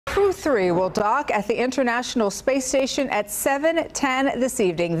Crew-3 will dock at the International Space Station at 7:10 this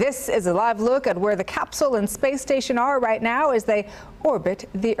evening. This is a live look at where the capsule and space station are right now as they orbit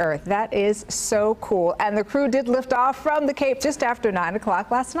the Earth. That is so cool. And the crew did lift off from the Cape just after 9 o'clock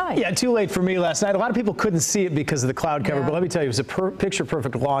last night. Yeah, too late for me last night. A lot of people couldn't see it because of the cloud cover, but let me tell you, it was a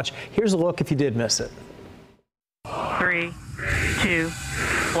picture-perfect launch. Here's a look if you did miss it. 3, 2,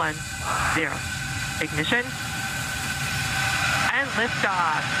 1, 0. Ignition. And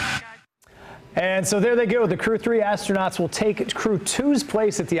liftoff. And so there they go. The Crew-3 astronauts will take Crew-2's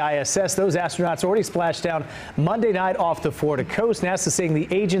place at the ISS. Those astronauts already splashed down Monday night off the Florida coast. NASA saying the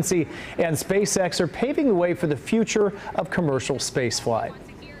agency and SpaceX are paving the way for the future of commercial spaceflight.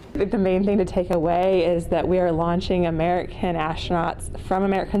 The main thing to take away is that we are launching American astronauts from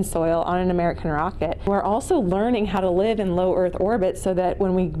American soil on an American rocket. We're also learning how to live in low Earth orbit so that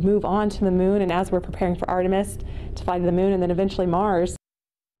when we move on to the moon and as we're preparing for Artemis to fly to the moon and then eventually Mars.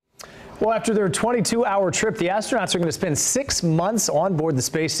 Well, after their 22-hour trip, the astronauts are going to spend 6 months on board the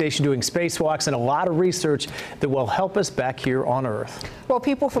space station doing spacewalks and a lot of research that will help us back here on Earth. Well,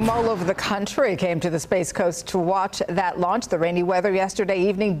 people from all over the country came to the Space Coast to watch that launch. The rainy weather yesterday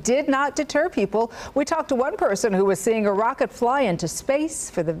evening did not deter people. We talked to one person who was seeing a rocket fly into space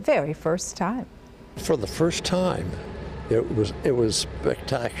for the very first time. For the first time, it was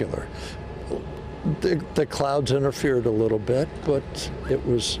spectacular. The clouds interfered a little bit, but it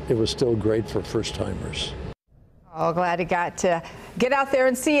was still great for first-timers. Oh, glad he got to get out there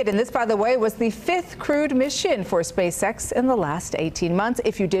and see it. And this, by the way, was the 5th crewed mission for SpaceX in the last 18 months.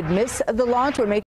 If you did miss the launch, we're making